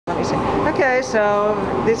Amazing. Okay, so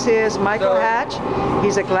this is Michael Hatch.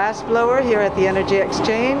 He's a glass blower here at the Energy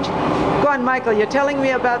Exchange. Go on, Michael, you're telling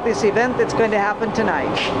me about this event that's going to happen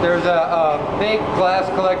tonight. There's a big glass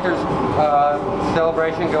collectors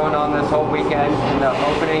celebration going on this whole weekend, and the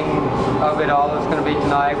opening of it all is going to be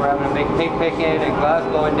tonight. We're having a big pig picking and glass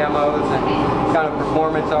blowing demos and kind of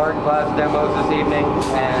performance art glass demos this evening.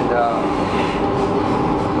 And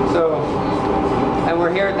and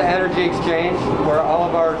we're here at the Energy Exchange, where all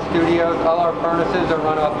of our studios, all our furnaces are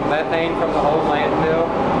run off of methane from the old landfill.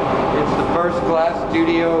 It's the first glass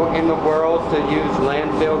studio in the world to use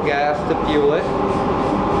landfill gas to fuel it.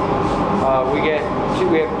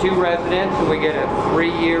 We have two residents, and we get a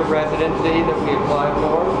 3-year residency that we apply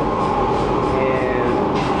for.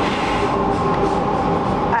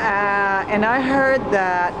 And I heard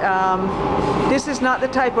that this is not the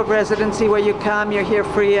type of residency where you come, you're here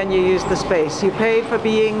free, and you use the space. You pay for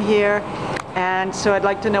being here, and so I'd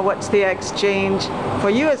like to know what's the exchange for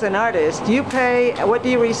you as an artist. You pay, what do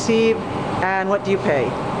you receive, and what do you pay?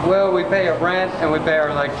 Well, we pay a rent and we pay our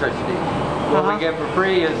electricity. What we get for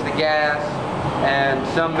free is the gas and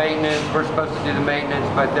some maintenance. We're supposed to do the maintenance,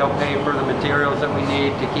 but they'll pay for the materials that we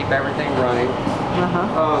need to keep everything running.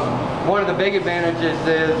 One of the big advantages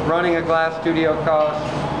is running a glass studio costs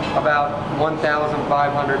about $1,500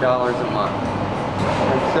 a month.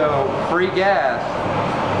 And so free gas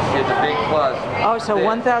is a big plus. Oh, so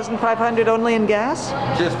 $1,500 only in gas?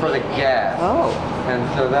 Just for the gas. Oh. And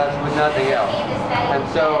so that's with nothing else. And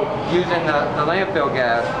so using the landfill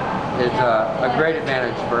gas is a great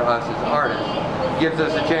advantage for us as artists. Gives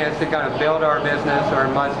us a chance to kind of build our business, or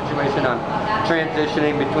in my situation, I'm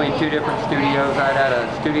transitioning between 2 different studios. I'd had a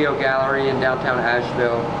studio gallery in downtown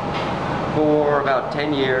Asheville for about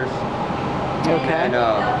 10 years. Okay. And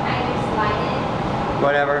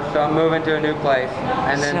whatever, so I'm moving to a new place.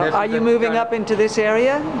 And then so are you moving up into this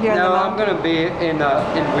area? Here no, I'm going to be in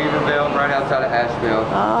Weaverville, right outside of Asheville.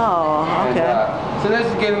 Oh, okay. And, so this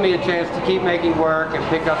is giving me a chance to keep making work and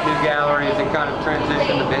pick up new galleries and kind of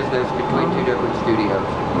transition the business between 2 different studios.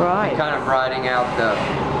 Right. And kind of riding out the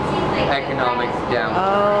economic downturn.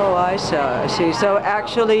 Oh, I see. So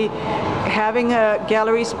actually having a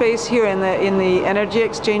gallery space here in the Energy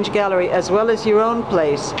Exchange Gallery, as well as your own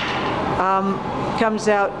place, comes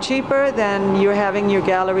out cheaper than you're having your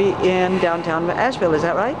gallery in downtown Asheville, is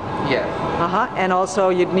that right? Yes. And also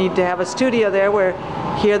you'd need to have a studio there where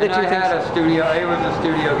here the 2 things... I had a studio, it was a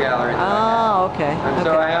studio gallery. Oh, okay. And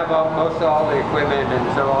so I have most all the equipment,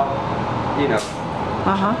 and so, you know.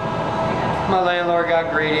 My landlord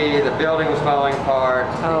got greedy, the building was falling apart,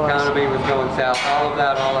 the economy was going south, all of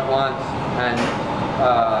that all at once, and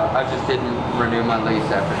I just didn't renew my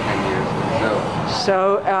lease after 10 years.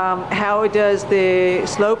 So how does the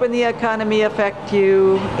slope in the economy affect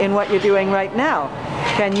you in what you're doing right now?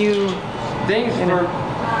 Can you... Things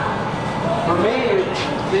for me,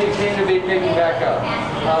 things seem to be picking back up.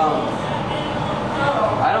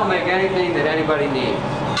 I don't make anything that anybody needs.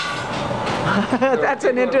 That's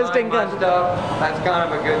an interesting stuff. That's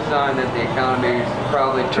kind of a good sign that the economy is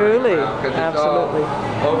probably truly, because it's absolutely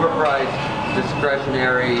all overpriced,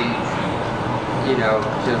 discretionary, you know,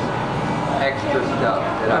 just extra stuff.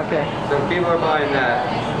 So people are buying that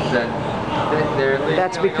they're at least.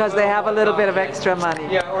 That's because they have a little bit of extra money.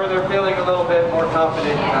 Yeah, or they're feeling a little bit more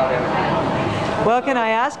confident about everything. Well, can I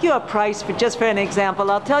ask you a price just for an example?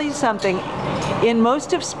 I'll tell you something. In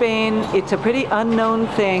most of Spain, it's a pretty unknown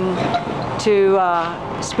thing to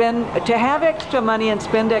have extra money and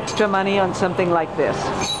spend extra money on something like this.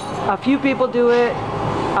 A few people do it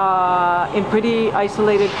in pretty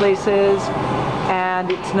isolated places, and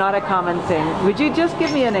it's not a common thing. Would you just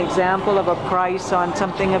give me an example of a price on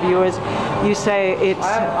something of yours? You say it's...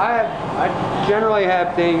 I generally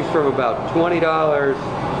have things from about $20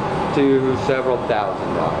 to several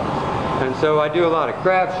 $1,000s. And so I do a lot of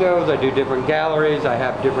craft shows, I do different galleries, I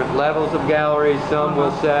have different levels of galleries. Some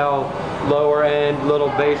will sell lower end little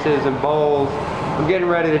vases and bowls. I'm getting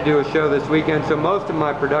ready to do a show this weekend, so most of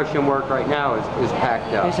my production work right now is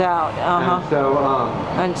packed up. It's out,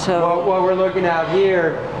 And so what we're looking at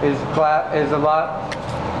here is a lot,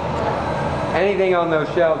 anything on those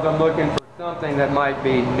shelves, I'm looking for something that might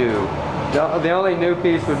be new. The only new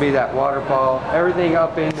piece would be that waterfall. Everything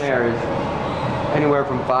up in there is anywhere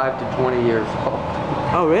from 5 to 20 years old.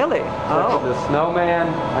 Oh, really? The snowman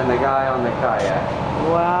and the guy on the kayak.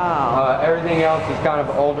 Wow. Everything else is kind of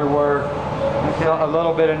older work. A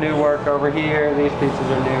little bit of new work over here. These pieces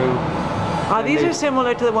are new. These are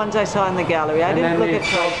similar to the ones I saw in the gallery. I didn't look at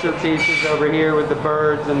sculpture pieces over here with the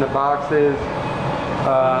birds and the boxes.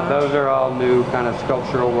 Those are all new kind of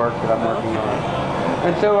sculptural work that I'm working on.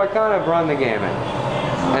 And so I kind of run the gamut.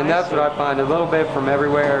 And that's what I find, a little bit from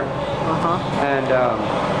everywhere. And,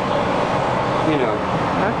 you know.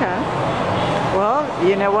 Okay. Well,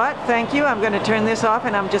 you know what? Thank you. I'm going to turn this off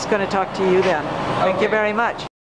and I'm just going to talk to you then. Thank you very much.